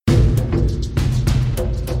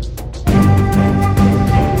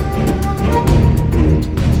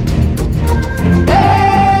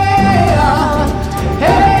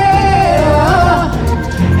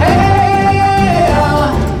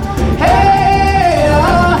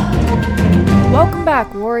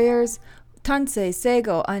back, warriors. Tanse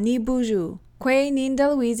Sego Ani Buju, Que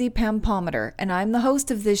Nindaluizi Pampometer, and I'm the host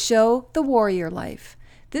of this show, The Warrior Life.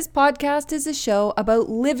 This podcast is a show about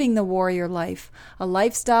living the warrior life, a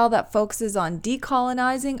lifestyle that focuses on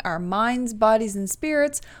decolonizing our minds, bodies, and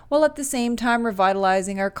spirits, while at the same time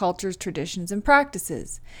revitalizing our cultures, traditions, and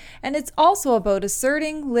practices. And it's also about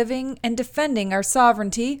asserting, living, and defending our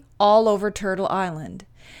sovereignty all over Turtle Island.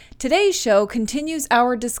 Today's show continues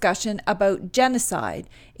our discussion about genocide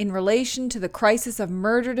in relation to the crisis of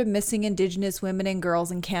murdered and missing Indigenous women and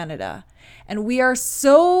girls in Canada. And we are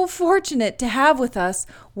so fortunate to have with us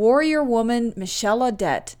warrior woman Michelle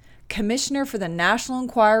Audette, Commissioner for the National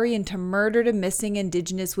Inquiry into Murdered and Missing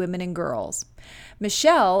Indigenous Women and Girls.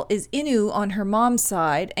 Michelle is Innu on her mom's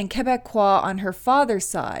side and Quebecois on her father's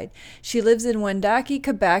side. She lives in Wendake,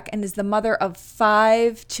 Quebec, and is the mother of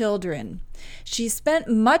 5 children. She spent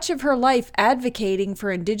much of her life advocating for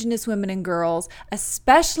Indigenous women and girls,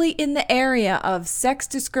 especially in the area of sex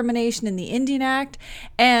discrimination in the Indian Act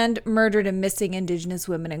and murdered and missing Indigenous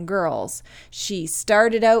women and girls. She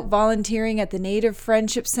started out volunteering at the Native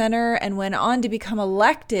Friendship Center and went on to become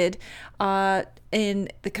elected in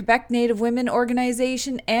the Quebec Native Women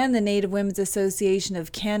Organization and the Native Women's Association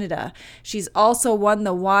of Canada. She's also won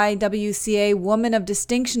the YWCA Woman of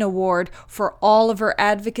Distinction Award for all of her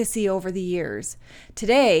advocacy over the years.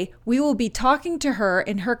 Today, we will be talking to her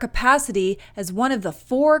in her capacity as one of the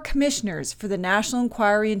 4 commissioners for the National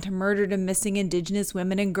Inquiry into Murdered and Missing Indigenous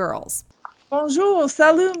Women and Girls. Bonjour,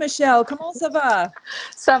 salut Michelle, comment ça va?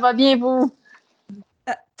 Ça va bien, vous?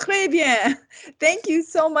 Très bien. Thank you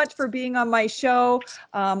so much for being on my show.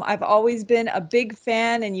 I've always been a big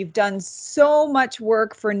fan, and you've done so much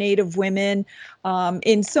work for Native women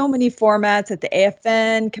in so many formats at the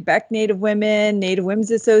AFN, Quebec Native Women, Native Women's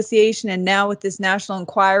Association, and now with this National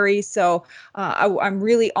Inquiry. So I'm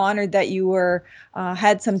really honored that you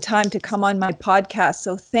had some time to come on my podcast.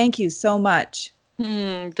 So thank you so much.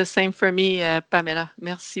 The same for me, Pamela.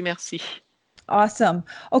 Merci. Awesome.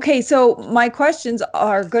 Okay, so my questions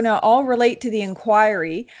are going to all relate to the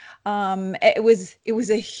inquiry. It was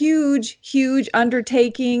a huge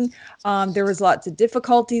undertaking. There was lots of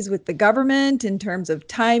difficulties with the government in terms of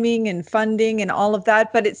timing and funding and all of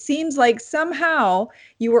that. But it seems like somehow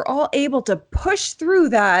you were all able to push through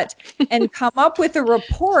that and come up with a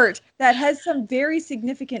report that has some very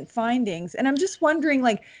significant findings. And I'm just wondering,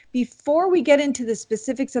 like, before we get into the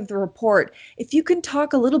specifics of the report, if you can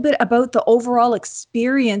talk a little bit about the overall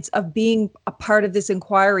experience of being a part of this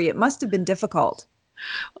inquiry. It must have been difficult.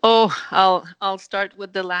 Oh, I'll start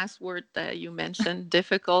with the last word that you mentioned,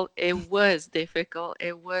 difficult. It was difficult.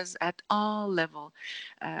 It was at all level,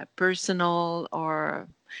 personal or,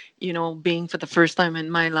 being for the first time in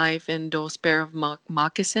my life in those pair of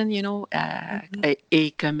moccasin,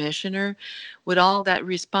 a commissioner with all that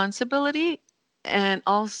responsibility and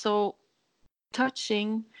also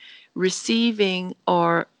touching, receiving,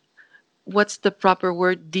 or what's the proper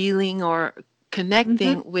word, dealing or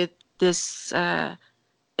connecting with this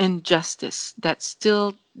injustice that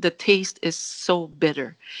still the taste is so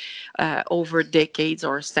bitter over decades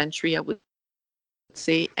or a century, I would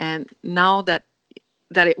say. And now that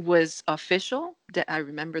it was official, that I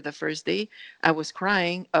remember the first day I was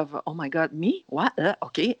crying of, oh my God, me? What?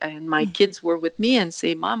 Okay. And my kids were with me and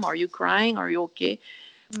say, Mom, are you crying? Are you okay?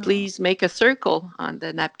 Please make a circle on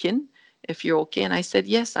the napkin if you're okay. And I said,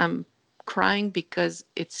 yes, I'm crying because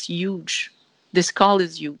it's huge. This call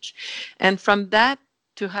is huge. And from that,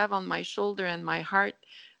 to have on my shoulder and my heart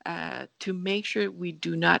to make sure we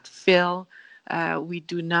do not fail, we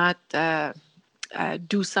do not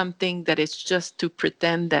do something that is just to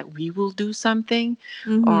pretend that we will do something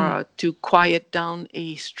or to quiet down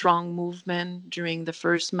a strong movement during the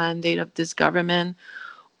first mandate of this government,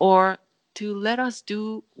 or to let us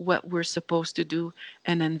do what we're supposed to do,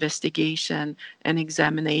 an investigation, an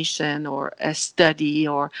examination, or a study,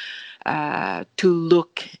 or to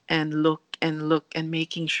look and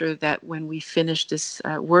making sure that when we finish this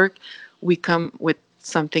work, we come with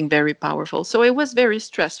something very powerful. So it was very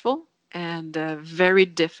stressful and very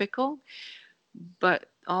difficult, but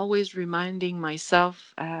always reminding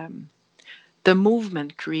myself the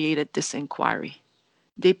movement created this inquiry.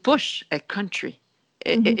 They push a country.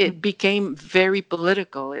 It became very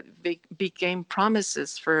political. It became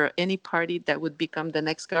promises for any party that would become the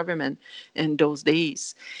next government in those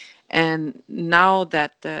days. And now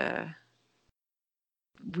that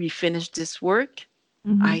we finished this work,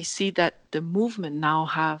 I see that the movement now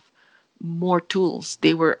have more tools.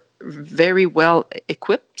 They were very well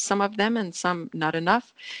equipped, some of them, and some not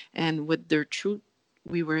enough. And with their truth,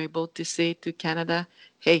 we were able to say to Canada,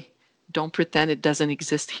 hey, don't pretend it doesn't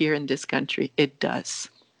exist here in this country. It does.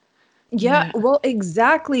 Yeah, well,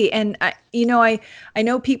 exactly. And I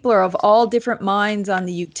know people are of all different minds on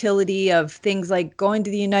the utility of things like going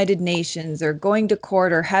to the United Nations or going to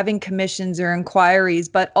court or having commissions or inquiries,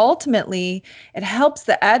 but ultimately it helps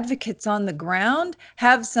the advocates on the ground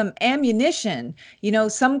have some ammunition,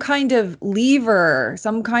 some kind of lever,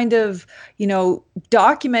 some kind of,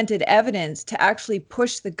 documented evidence to actually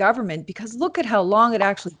push the government, because look at how long it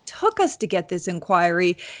actually took us to get this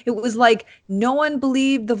inquiry. It was like no one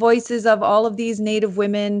believed the voices of all of these Native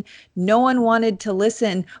women. No one wanted to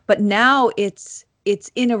listen. But now it's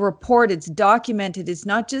in a report, it's documented. It's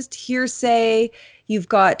not just hearsay. You've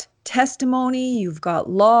got testimony, you've got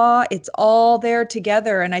law, it's all there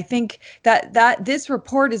together. And I think that this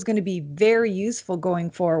report is going to be very useful going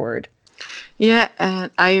forward. Yeah,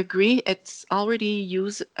 and I agree. It's already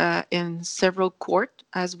used in several court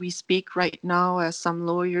as we speak right now. Some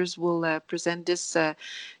lawyers will present this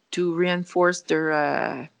to reinforce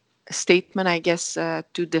their statement, I guess,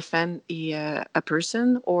 to defend a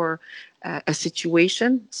person or a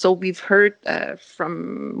situation. So we've heard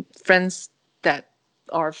from friends that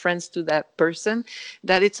are friends to that person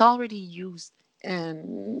that it's already used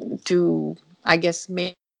and to, I guess,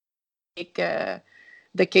 make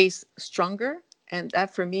the case stronger. And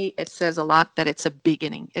that for me, it says a lot that it's a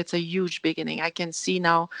beginning. It's a huge beginning. I can see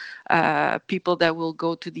now people that will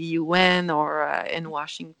go to the UN or in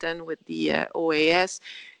Washington with the OAS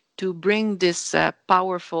to bring this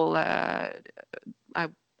powerful, I,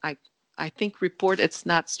 I, I think report, it's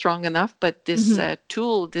not strong enough, but this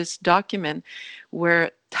tool, this document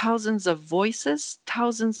where thousands of voices,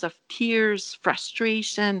 thousands of tears,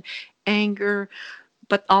 frustration, anger,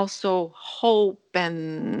 but also hope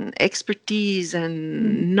and expertise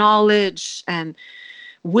and knowledge and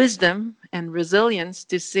wisdom and resilience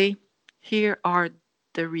to say, here are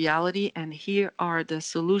the reality and here are the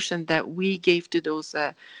solution that we gave to those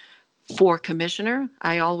four commissioner.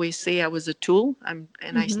 I always say I was a tool, and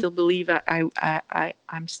I still believe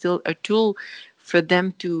I'm still a tool for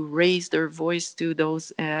them to raise their voice to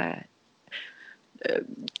those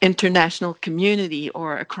international community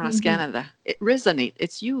or across Canada. It resonates.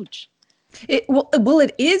 It's huge. It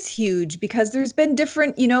is huge because there's been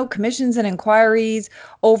different, commissions and inquiries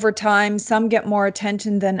over time. Some get more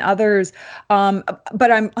attention than others.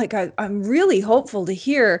 But I'm really hopeful to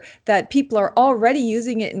hear that people are already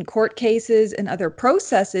using it in court cases and other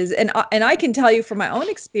processes. And I can tell you from my own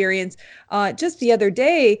experience, just the other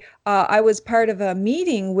day, I was part of a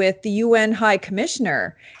meeting with the UN High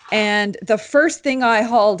Commissioner. And the first thing I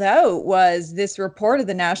hauled out was this report of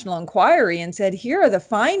the National Inquiry and said, here are the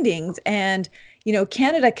findings. And,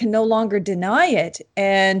 Canada can no longer deny it.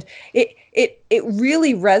 And it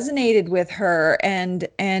really resonated with her. And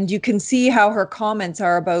you can see how her comments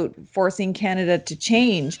are about forcing Canada to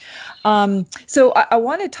change. So I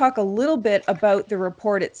want to talk a little bit about the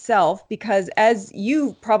report itself, because as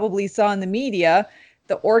you probably saw in the media,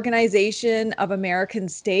 the Organization of American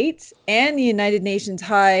States and the United Nations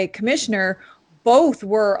High Commissioner both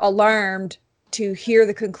were alarmed to hear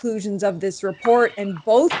the conclusions of this report, and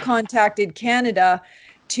both contacted Canada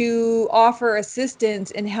to offer assistance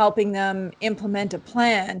in helping them implement a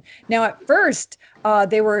plan. Now, at first,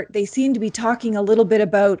 they seemed to be talking a little bit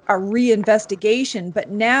about a reinvestigation, but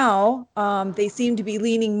now they seem to be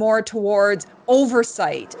leaning more towards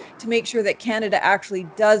oversight to make sure that Canada actually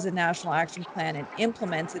does a national action plan and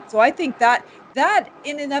implements it. So I think that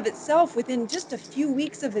in and of itself, within just a few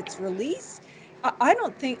weeks of its release, I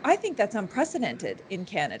think that's unprecedented in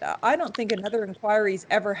Canada. I don't think another inquiry's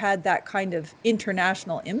ever had that kind of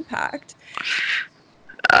international impact.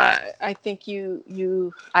 I think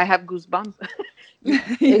I have goosebumps.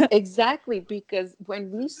 Yeah. Exactly, because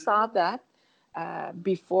when we saw that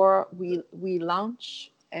before we launch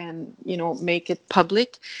and make it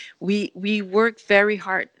public, we worked very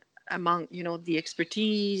hard among the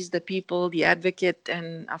expertise, the people, the advocate,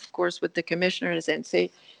 and of course with the commissioners, and say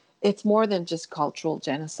it's more than just cultural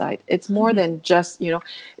genocide. It's more than just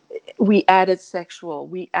we added sexual,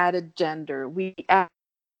 we added gender, we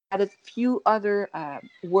added few other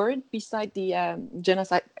word beside the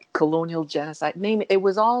genocide, colonial genocide, name it. It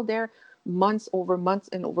was all there, months over months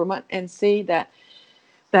and over months, and say that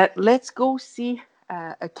let's go see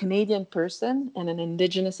a Canadian person and an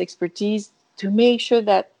Indigenous expertise to make sure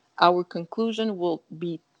that our conclusion will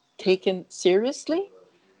be taken seriously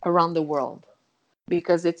around the world,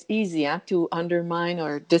 because it's easy to undermine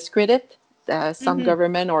or discredit. Some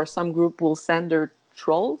government or some group will send their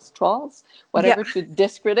trolls, Yeah. whatever, to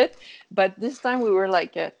discredit. But this time we were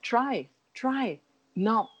like, try.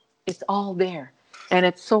 No, it's all there. And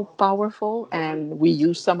it's so powerful. And we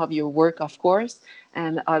use some of your work, of course,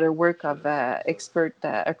 and other work of expert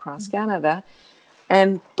across Canada.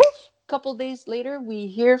 And poof, couple days later, we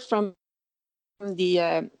hear from the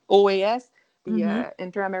OAS, the Mm-hmm.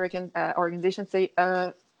 Inter-American organization, say,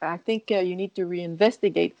 I think you need to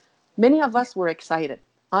reinvestigate. Many of us were excited,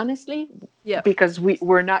 honestly, Yep. because we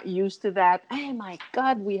were not used to that. Oh my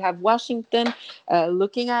God, we have Washington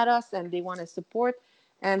looking at us and they want to support.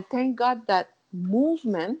 And thank God that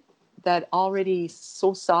movement that already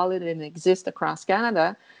so solid and exists across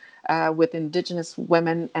Canada with Indigenous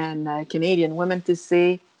women and Canadian women to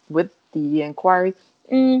say with the inquiry,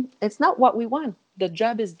 it's not what we want. The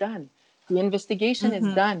job is done. The investigation is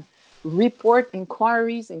Mm-hmm. done. Report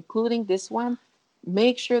inquiries, including this one.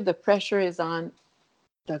 Make sure the pressure is on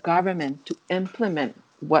the government to implement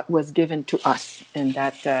what was given to us in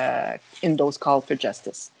those calls for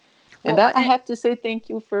justice. And Well, that I have to say thank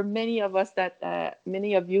you for many of us that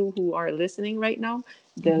many of you who are listening right now.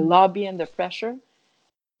 The mhm. lobby and the pressure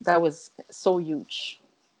that was so huge.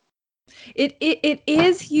 It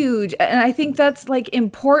is huge, and I think that's like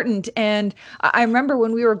important. And I remember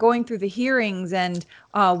when we were going through the hearings, and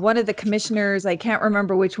one of the commissioners, I can't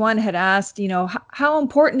remember which one, had asked, how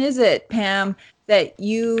important is it, Pam, that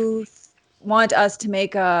you want us to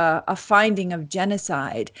make a finding of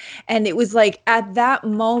genocide? And it was like at that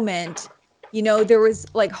moment, there was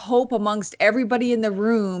like hope amongst everybody in the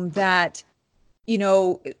room that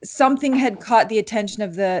something had caught the attention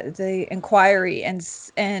of the inquiry,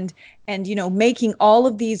 and making all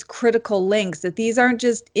of these critical links, that these aren't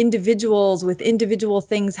just individuals with individual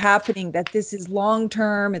things happening, that this is long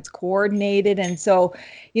term, it's coordinated. And so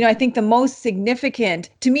I think the most significant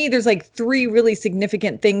to me, there's like three really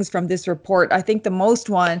significant things from this report. I think the most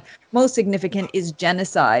significant is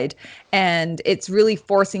genocide, and it's really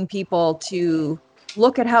forcing people to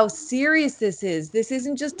look at how serious this is. This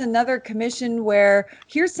isn't just another commission where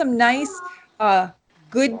here's some nice, uh,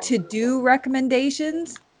 good to do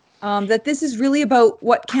recommendations. That this is really about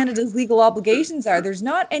what Canada's legal obligations are. There's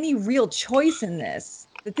not any real choice in this,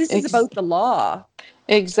 that this is Ex- about the law.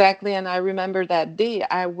 exactly. And I remember that day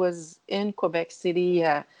I was in Quebec City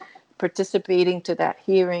participating to that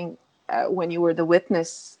hearing when you were the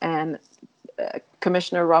witness, and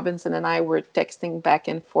Commissioner Robinson and I were texting back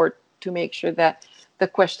and forth to make sure that the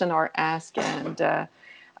question are asked. And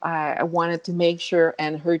I wanted to make sure,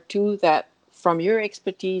 and her too, that from your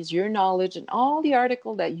expertise, your knowledge, and all the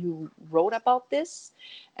article that you wrote about this,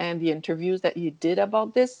 and the interviews that you did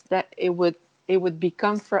about this, that it would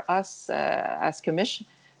become for us as commission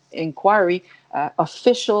inquiry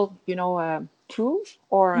official, proof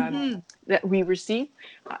or Mm-hmm. that we receive.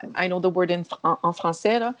 I know the word en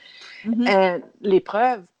français, là, Mm-hmm. and les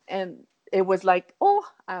preuves. And it was like, oh,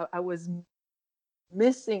 I was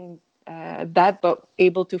missing that, but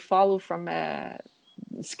able to follow from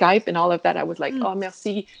Skype and all of that. I was like, oh,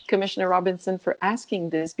 merci, Commissioner Robinson, for asking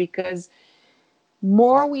this, because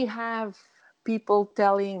more we have people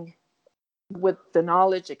telling with the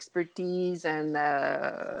knowledge, expertise, and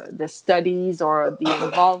the studies or the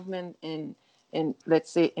involvement in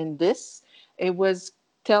let's say in this, it was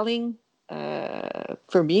telling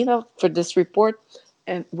for me though, for this report,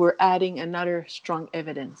 and we're adding another strong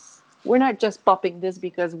evidence. We're not just popping this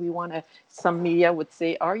because we want to. Some media would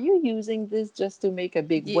say, "Are you using this just to make a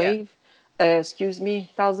big Yeah. wave?" Excuse me,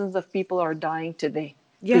 thousands of people are dying today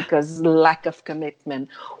Yeah. because lack of commitment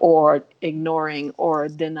or ignoring or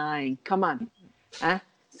denying. Come on, huh?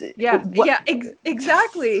 Yeah. What? Yeah.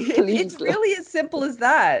 Exactly. It's Please. really as simple as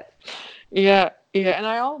that. Yeah, yeah. And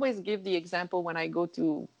I always give the example when I go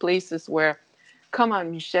to places where, come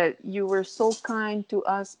on, Michelle, you were so kind to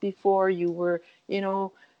us before. You were,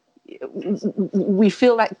 we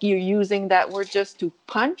feel like you're using that word just to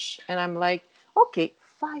punch. And I'm like, okay,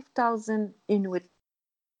 5,000 Inuit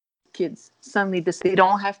kids suddenly they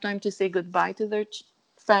don't have time to say goodbye to their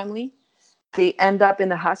family. They end up in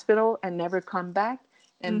the hospital and never come back.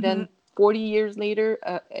 And Mm-hmm. then 40 years later,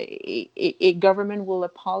 a government will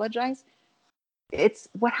apologize. It's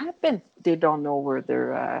what happened. They don't know where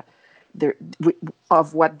they're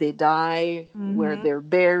of what they die, where Mm-hmm. they're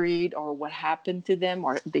buried, or what happened to them,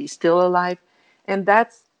 or they still alive. And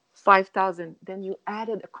that's 5,000. Then you add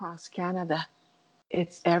it across Canada.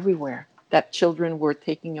 It's everywhere that children were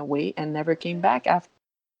taken away and never came back after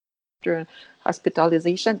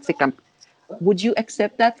hospitalization. Would you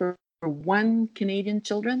accept that for one Canadian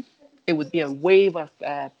children? It would be a wave of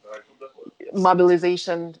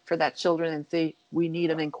mobilization for that children and say, we need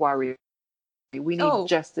an inquiry. We need Oh,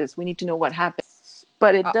 justice. We need to know what happened.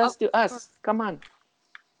 But it does of to course. us. Come on.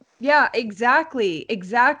 Yeah, exactly.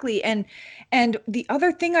 And the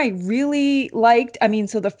other thing I really liked, I mean,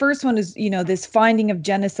 so the first one is, this finding of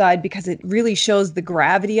genocide because it really shows the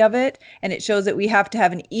gravity of it and it shows that we have to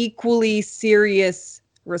have an equally serious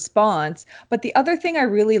response. But the other thing I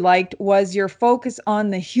really liked was your focus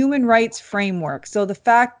on the human rights framework. So the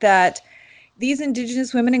fact that these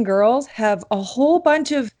Indigenous women and girls have a whole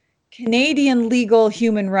bunch of Canadian legal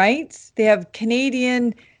human rights. They have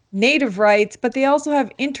Canadian native rights, but they also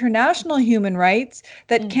have international human rights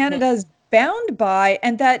that Mhm. Canada is bound by,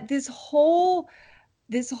 and that this whole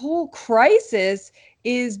crisis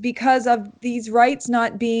is because of these rights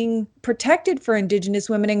not being protected for Indigenous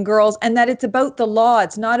women and girls, and that it's about the law.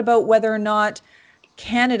 It's not about whether or not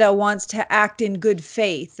Canada wants to act in good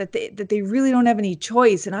faith, that they really don't have any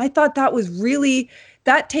choice. And I thought that was really,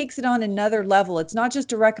 that takes it on another level. It's not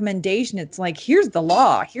just a recommendation. It's like, here's the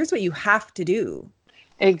law. Here's what you have to do.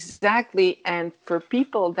 Exactly. And for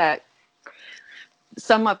people that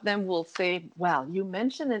some of them will say, well, you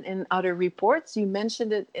mentioned it in other reports, you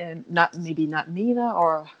mentioned it in not maybe not NIDA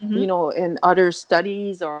or Mm-hmm. in other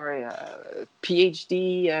studies or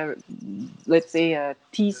PhD, let's say a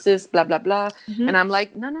thesis, blah blah blah. Mm-hmm. And I'm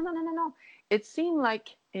like, no, no, no, no, no, no. It seemed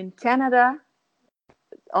like in Canada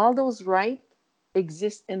all those rights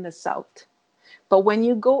exist in the south, but when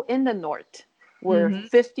you go in the north, where Mm-hmm.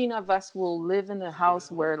 15 of us will live in a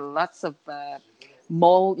house where lots of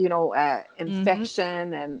mold, Mm-hmm.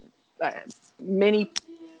 infection, and uh, many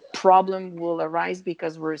problem will arise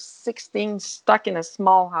because we're 16 stuck in a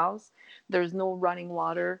small house. There's no running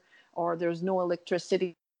water, or there's no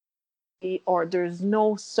electricity, or there's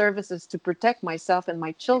no services to protect myself and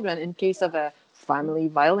my children in case of a family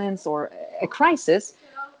violence or a crisis.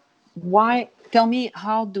 Why, tell me,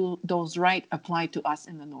 how do those rights apply to us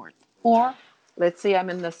in the north? Or let's say I'm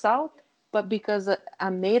in the south, but because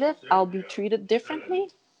I'm native, I'll be treated differently.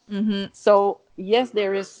 Mm-hmm. So yes,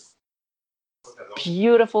 there is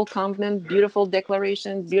beautiful covenant, beautiful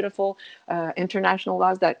declaration, beautiful international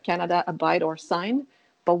laws that Canada abide or sign,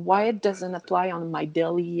 but why it doesn't apply on my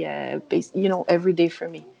daily base, every day for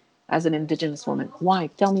me as an Indigenous woman? Why?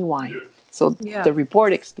 Tell me why. So Yeah. the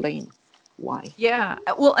report explained why. Yeah.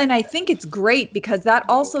 Well, and I think it's great because that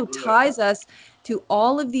also ties us to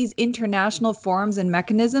all of these international forums and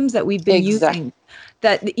mechanisms that we've been Exactly.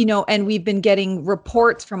 using, and we've been getting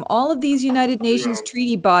reports from all of these United Nations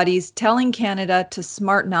treaty bodies telling Canada to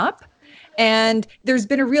smarten up. And there's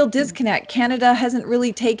been a real disconnect. Canada hasn't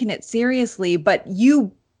really taken it seriously, but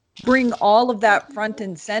you bring all of that front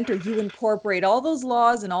and center. You incorporate all those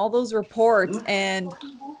laws and all those reports and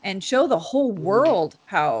show the whole world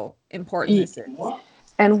how important this is.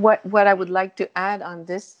 And what I would like to add on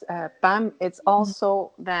this, Pam, it's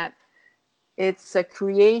also that it's a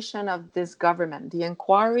creation of this government. The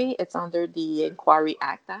inquiry, it's under the Inquiry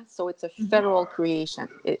Act, so it's a Mhm. federal creation.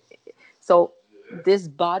 So this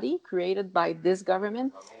body created by this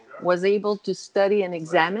government was able to study and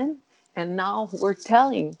examine, and now we're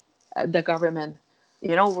telling the government.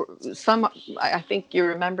 Some, I think you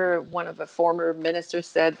remember one of the former ministers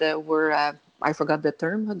said that we're, I forgot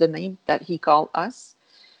the name that he called us,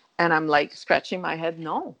 and I'm like scratching my head.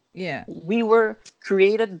 No, Yeah. we were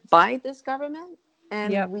created by this government,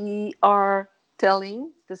 and Yep. we are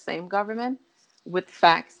telling the same government with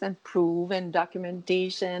facts and proof and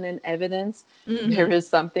documentation and evidence there Hmm. is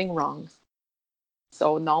something wrong.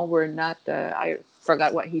 So no, we're not. I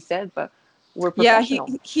forgot what he said, but we're Yeah, professional.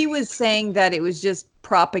 he was saying that it was just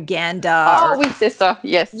propaganda Oh, or we say so.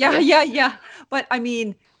 Yes, yeah, yes. yeah, yeah. But I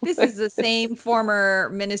mean, this is the same former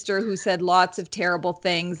minister who said lots of terrible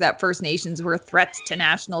things that First Nations were threats to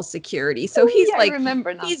national security. So Oh, he's yeah, I like,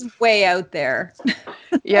 remember now. he's way out there.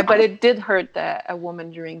 Yeah, but it did hurt a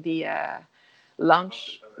woman during the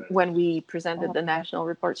lunch when we presented the Oh, national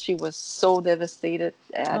report. She was so devastated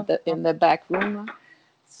oh, in the back room.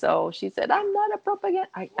 So she said, I'm not a propaganda.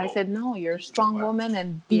 I said, no, you're a strong woman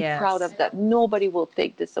and be proud yes. of that. Nobody will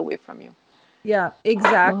take this away from you. Yeah, Oh,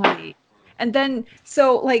 exactly. And then,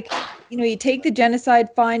 so like, you take the genocide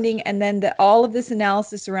finding and then all of this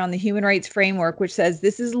analysis around the human rights framework, which says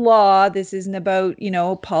this is law, this isn't about,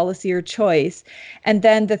 policy or choice. And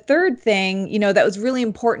then the third thing, that was really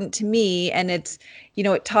important to me, and it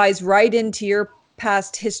ties right into your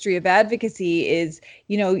past history of advocacy is,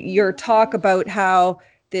 your talk about how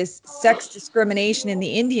this sex discrimination in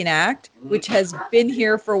the Indian Act, which has been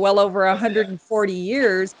here for well over 140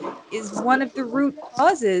 years, is one of the root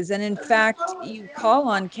causes. And in fact, you call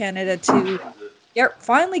on Canada to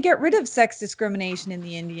finally get rid of sex discrimination in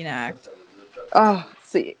the Indian Act.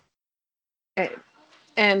 see, and,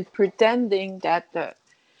 and pretending that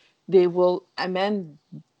they will amend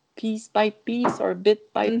piece by piece or bit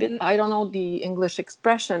by bit. I don't know the English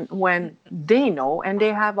expression, when they know and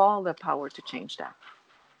they have all the power to change that.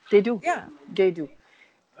 They do. Yeah. They do.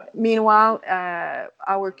 Meanwhile,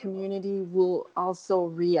 our community will also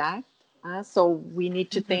react. So we need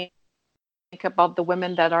to think about the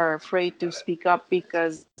women that are afraid to speak up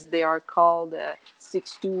because they are called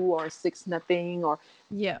 6'2" or 6 nothing, or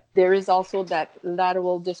Yeah. there is also that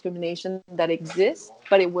lateral discrimination that exists,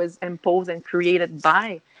 but it was imposed and created by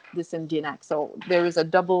this Indian Act. So there is a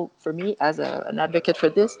double, for me as an advocate for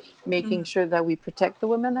this, making sure that we protect the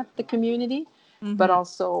women of the community, but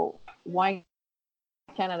also why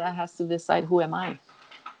Canada has to decide who am I.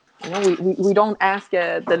 We don't ask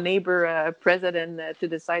the neighbor president to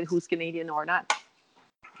decide who's Canadian or not.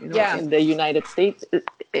 Yeah. In the United States,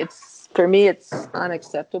 it's, for me, it's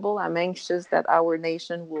unacceptable. I'm anxious that our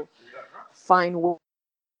nation will find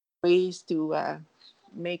ways to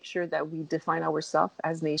make sure that we define ourselves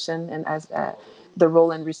as nation and as the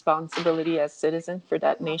role and responsibility as citizen for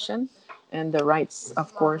that nation, and the rights, of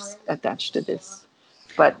course, attached to this.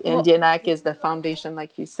 But Indian Well, Act is the foundation,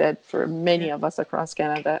 like you said, for many yeah. of us across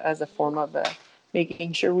Canada as a form of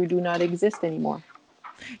making sure we do not exist anymore.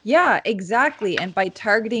 Yeah, exactly. And by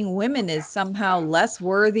targeting women is somehow less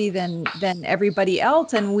worthy than everybody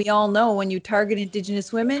else. And we all know when you target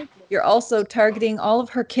Indigenous women, you're also targeting all of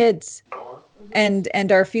her kids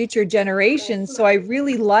and our future generations. So I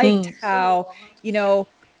really liked Mm. how, you know,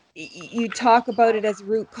 you talk about it as a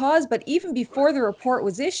root cause, but even before the report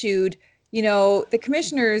was issued, the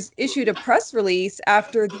commissioners issued a press release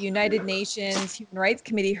after the United Nations Human Rights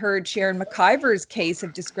Committee heard Sharon McIver's case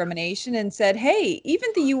of discrimination and said, hey, even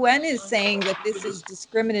the UN is saying that this is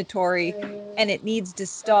discriminatory and it needs to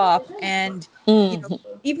stop. And, you know, Mm.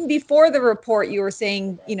 even before the report, you were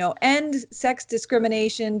saying, end sex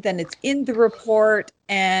discrimination, then it's in the report.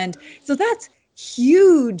 And so that's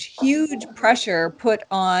huge, huge pressure put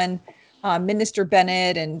on Minister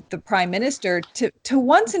Bennett and the Prime Minister to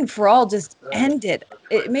once and for all just end it.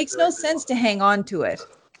 It makes no sense to hang on to it.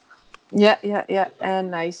 Yeah.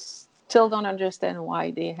 And I still don't understand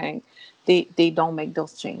why they don't make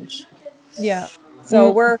those change. Yeah.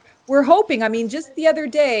 So Mm. we're hoping. I mean, just the other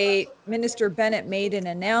day, Minister Bennett made an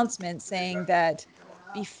announcement saying that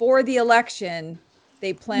before the election,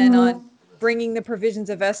 they plan on bringing the provisions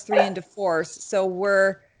of S3 into force. So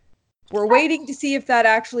we're waiting to see if that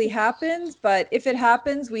actually happens, but if it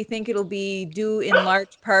happens, we think it'll be due in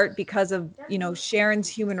large part because of, Sharon's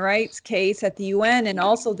human rights case at the UN and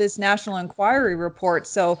also this national inquiry report.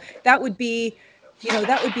 So that would be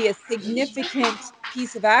a significant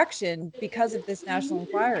piece of action because of this national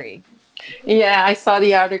inquiry. Yeah, I saw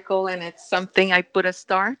the article, and it's something I put a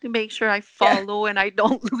star to make sure I Yeah. follow and I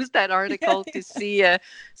don't lose that Yeah. article to see.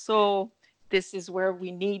 So this is where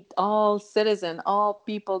we need all citizen, all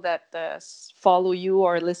people that follow you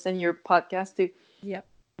or listen your podcast Yep.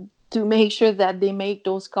 to make sure that they make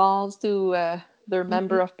those calls to their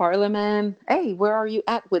member Mhm. of parliament. Hey, where are you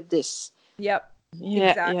at with this? Yep. Yeah.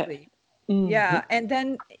 Exactly. Hmm. Yeah. And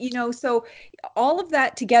then, so all of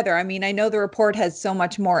that together, I mean, I know the report has so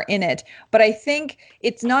much more in it, but I think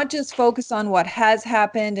it's not just focused on what has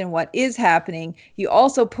happened and what is happening. You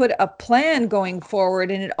also put a plan going forward,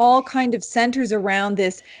 and it all kind of centers around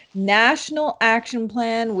this national action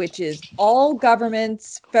plan, which is all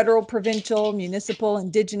governments, federal, provincial, municipal,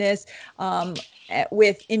 Indigenous,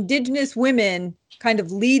 with Indigenous women kind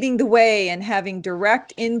of leading the way and having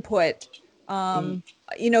direct input. Um,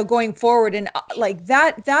 going forward, and like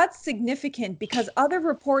that's significant because other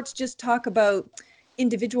reports just talk about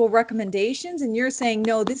individual recommendations, and you're saying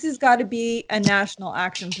no, this has got to be a national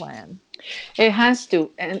action plan. It has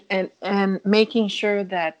to, and making sure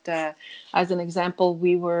that, as an example,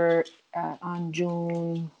 we were on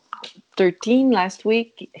June 13 last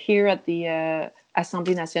week here at the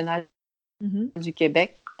Assemblée nationale Mm-hmm. du Québec,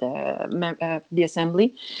 the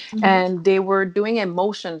assembly, Mm-hmm. and they were doing a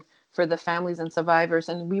motion for the families and survivors,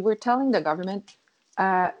 and we were telling the government,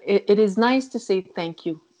 it is nice to say thank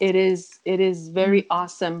you. It is very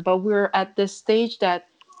awesome, but we're at this stage that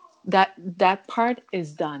part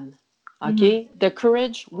is done. Mm-hmm. Okay, the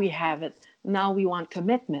courage, we have it. Now we want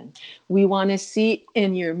commitment. We want to see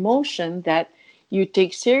in your motion that you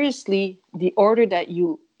take seriously the order that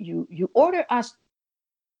you order us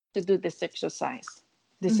to do this exercise,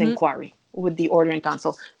 this inquiry Mm-hmm. with the ordering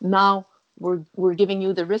council. Now we're giving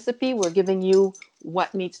you the recipe, we're giving you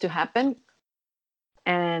what needs to happen,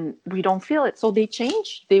 and we don't feel it. So they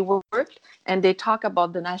changed, they worked, and they talk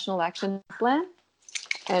about the national action plan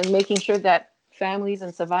and making sure that families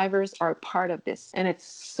and survivors are part of this. And it's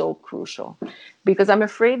so crucial because I'm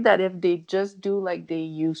afraid that if they just do like they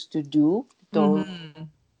used to do, those Mm-hmm.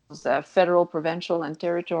 federal, provincial, and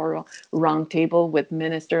territorial roundtable with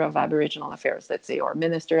Minister of Aboriginal Affairs, let's say, or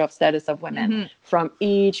Minister of Status of Women from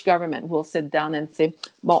each government. We'll sit down and say,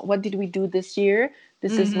 well, what did we do this year?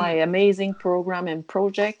 This is my amazing program and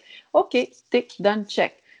project. Okay, tick, done,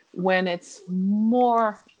 check. When it's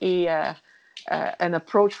more an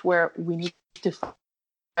approach where we need to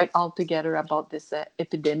fight all together about this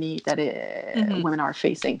epidemic that women are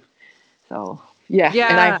facing. So yeah,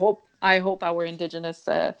 and I hope our Indigenous,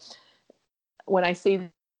 when I say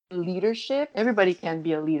leadership, everybody can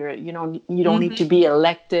be a leader. You don't need to be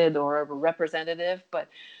elected or a representative, but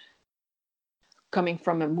coming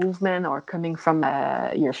from a movement or coming from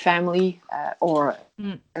your family or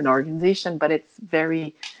an organization, but it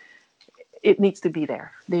needs to be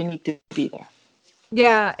there. They need to be there.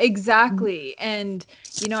 Yeah, exactly. And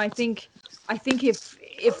I think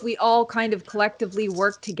if we all kind of collectively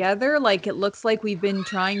work together, like it looks like we've been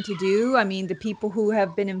trying to do, I mean, the people who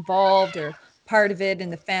have been involved or part of it and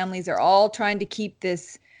the families are all trying to keep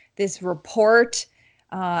this report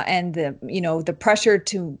and the pressure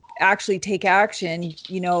to actually take action,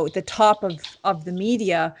 at the top of the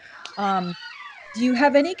media. Do you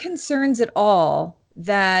have any concerns at all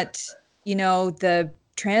that, the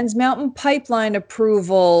Trans Mountain Pipeline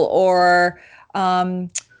approval or,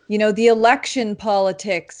 the election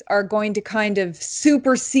politics are going to kind of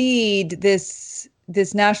supersede this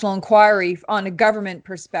national inquiry on a government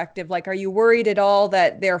perspective? Like, are you worried at all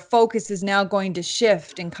that their focus is now going to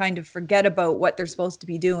shift and kind of forget about what they're supposed to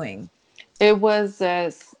be doing? It was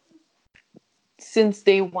since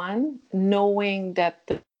day one, knowing that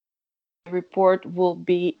the report will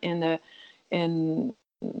be in a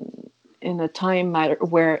time matter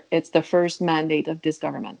where it's the first mandate of this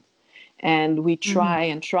government, and we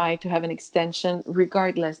try to have an extension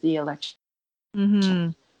regardless the election.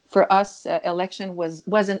 For us, election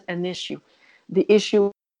wasn't an issue. The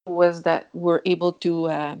issue was that we're able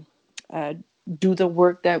to do the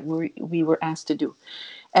work that we were asked to do,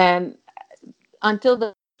 and until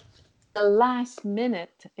the last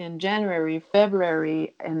minute in January,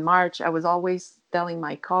 February, and March, I was always telling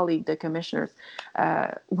my colleague, the commissioners,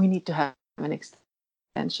 we need to have an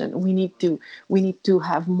extension. We need to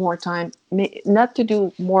have more time, not to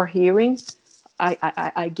do more hearings.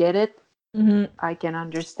 I get it. I can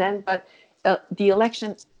understand, but the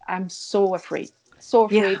election, I'm so afraid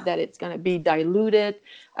that it's going to be diluted.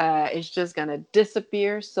 It's just going to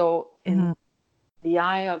disappear. So in the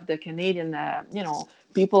eye of the Canadian,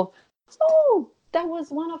 people, oh, that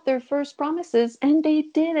was one of their first promises, and they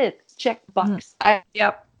did it. Check box. I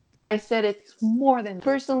said it's more than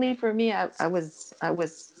personally for me. I was,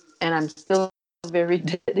 and I'm still very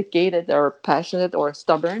dedicated or passionate or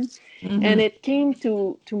stubborn. And it came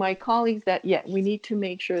to my colleagues that we need to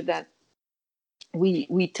make sure that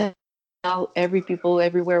we tell every people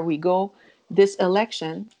everywhere we go, this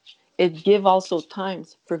election, it give also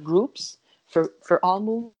times for groups, for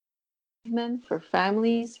all movement, for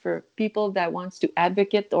families, for people that wants to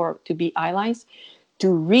advocate or to be allies,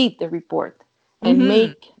 to read the report and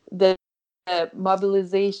make the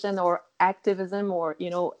mobilization or activism or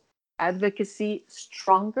advocacy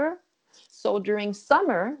stronger. So during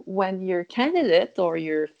summer, when your candidate or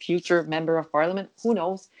your future member of parliament, who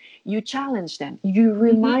knows, you challenge them, you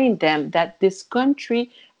remind them that this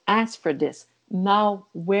country asked for this. Now,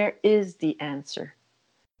 where is the answer?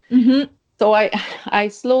 So I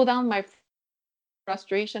slow down my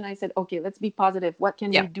frustration. I said, okay, let's be positive. What can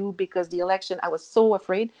we do? Because the election, I was so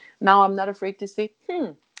afraid. Now I'm not afraid to say,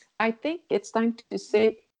 I think it's time to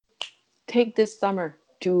say, take this summer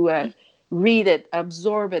to read it,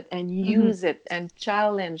 absorb it, and use it, and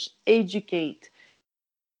challenge, educate.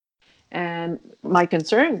 And my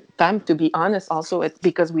concern, to be honest, also, it's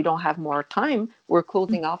because we don't have more time. We're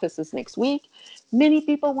closing offices next week. Many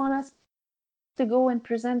people want us to go and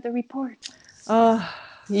present the report.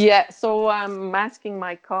 Yeah, so I'm asking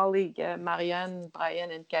my colleague, Marianne,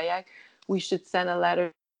 Brian, and Kayak, we should send a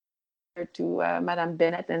letter to Madame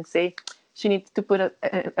Bennett and say she needs to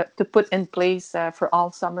put in place for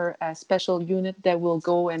all summer a special unit that will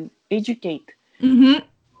go and educate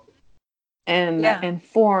and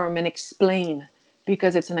inform and explain,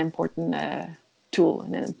 because it's an important tool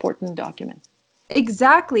and an important document.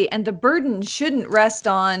 Exactly. And the burden shouldn't rest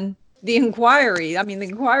on the inquiry. I mean, the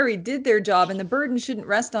inquiry did their job, and the burden shouldn't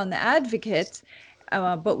rest on the advocates.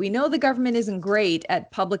 But we know the government isn't great at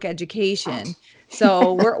public education.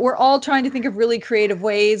 So we're all trying to think of really creative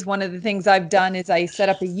ways. One of the things I've done is I set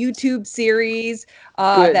up a YouTube series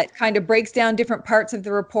Good. that kind of breaks down different parts of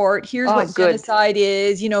the report. Here's Oh, what good. genocide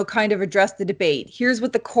is, kind of address the debate. Here's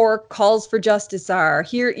what the core calls for justice are.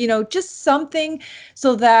 Here, just something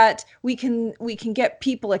so that we can get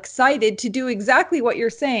people excited to do exactly what you're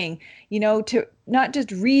saying, to not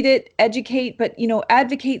just read it, educate, but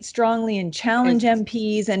advocate strongly and challenge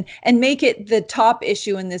MPs and make it the top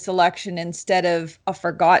issue in this election instead of a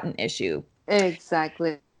forgotten issue.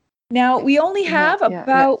 Exactly. Now, we only have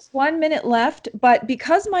about 1 minute left, but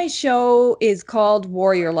because my show is called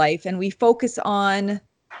Warrior Life and we focus on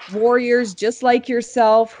warriors just like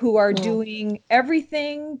yourself who are doing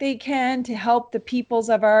everything they can to help the peoples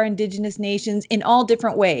of our Indigenous nations in all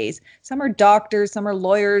different ways. Some are doctors, some are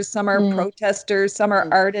lawyers, some are protesters, some are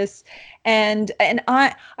artists. And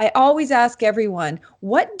I always ask everyone,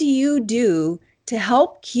 what do you do to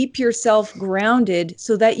help keep yourself grounded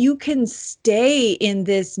so that you can stay in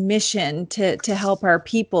this mission to help our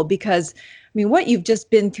people? Because what you've just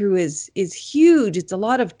been through is huge. It's a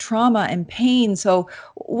lot of trauma and pain. So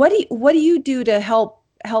what do you do to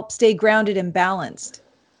help stay grounded and balanced?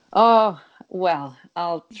 Oh, well,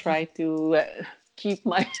 I'll try to keep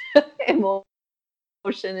my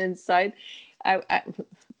emotion inside.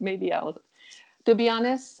 Maybe I'll, to be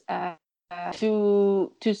honest,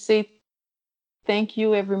 to say thank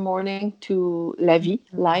you every morning to La Vie,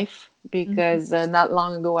 life, because not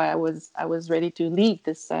long ago I was ready to leave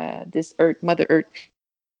this earth, Mother Earth,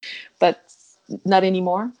 but not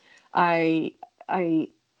anymore. I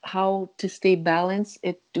how to stay balanced,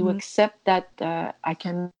 to accept that I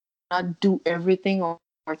cannot do everything or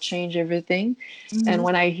change everything. And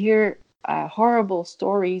when I hear horrible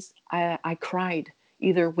stories, I cried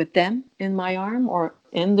either with them in my arm or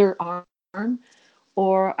in their arm,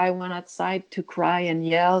 or I went outside to cry and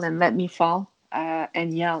yell and let me fall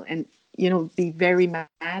and yell and be very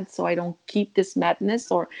mad, so I don't keep this madness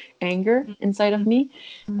or anger inside of me,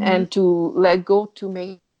 and to let go, to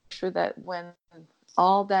make sure that when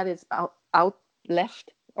all that is out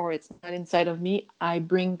left, or it's not inside of me, I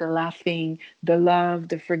bring the laughing, the love,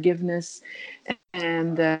 the forgiveness,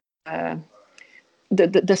 and the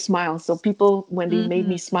smile. So people, when they made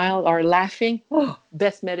me smile or laughing,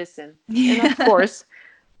 best medicine. And of course,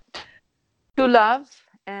 to love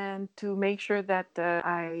and to make sure that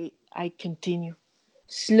I continue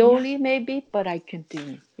slowly, maybe, but I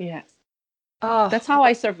continue. Yeah. That's how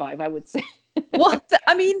I survive, I would say. Well,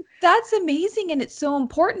 that's amazing. And it's so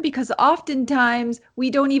important because oftentimes we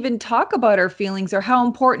don't even talk about our feelings or how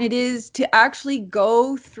important it is to actually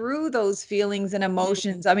go through those feelings and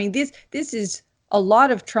emotions. This is a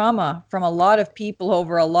lot of trauma from a lot of people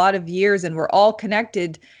over a lot of years, and we're all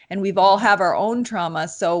connected and we've all have our own trauma.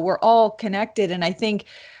 So we're all connected. And I think,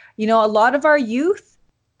 a lot of our youth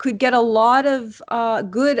could get a lot of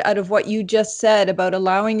good out of what you just said about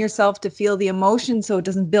allowing yourself to feel the emotion so it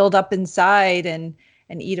doesn't build up inside and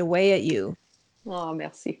eat away at you. Oh,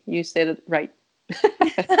 merci. You said it right.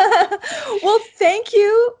 Well, thank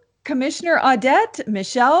you, Commissioner Audette,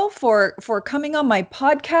 Michelle, for coming on my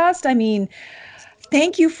podcast.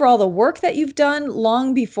 Thank you for all the work that you've done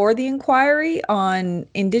long before the inquiry on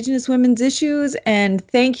Indigenous women's issues. And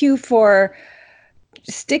thank you for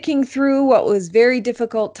sticking through what was very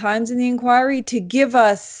difficult times in the inquiry to give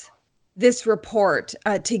us this report,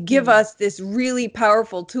 to give us this really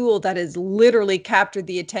powerful tool that has literally captured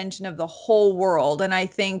the attention of the whole world. And I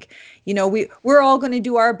think, we're all going to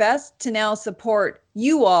do our best to now support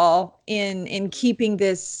you all in keeping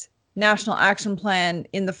this national action plan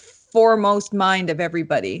in the foremost mind of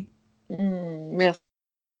everybody. Merci.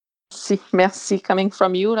 Coming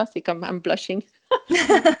from you, I'm blushing.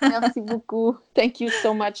 Merci beaucoup. Thank you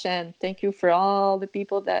so much, and thank you for all the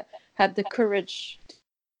people that had the courage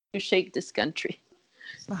to shake this country.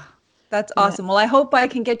 That's awesome. Well, I hope I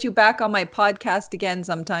can get you back on my podcast again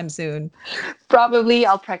sometime soon. Probably.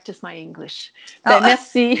 I'll practice my English.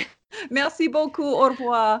 Merci. Merci beaucoup. Au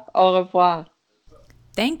revoir. Au revoir.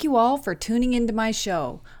 Thank you all for tuning into my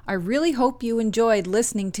show. I really hope you enjoyed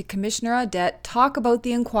listening to Commissioner Audette talk about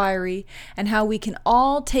the inquiry and how we can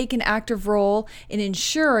all take an active role in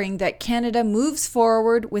ensuring that Canada moves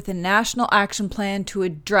forward with a national action plan to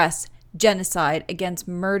address genocide against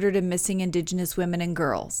murdered and missing Indigenous women and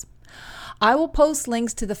girls. I will post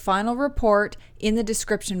links to the final report in the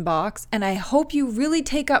description box, and I hope you really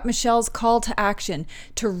take up Michelle's call to action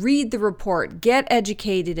to read the report, get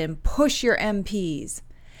educated, and push your MPs.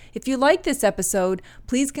 If you like this episode,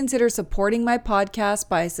 please consider supporting my podcast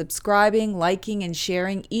by subscribing, liking, and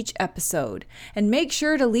sharing each episode. And make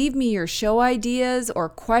sure to leave me your show ideas or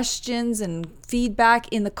questions and feedback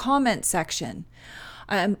in the comment section.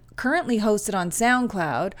 I'm currently hosted on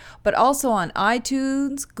SoundCloud, but also on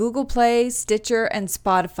iTunes, Google Play, Stitcher, and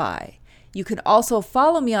Spotify. You can also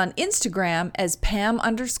follow me on Instagram as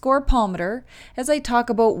Pam_Palmater as I talk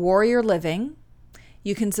about warrior living.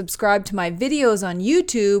 You can subscribe to my videos on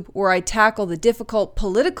YouTube where I tackle the difficult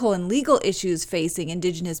political and legal issues facing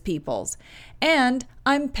Indigenous peoples. And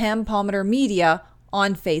I'm Pam Palmater Media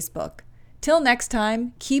on Facebook. Till next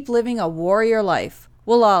time, keep living a warrior life.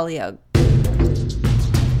 Walalia.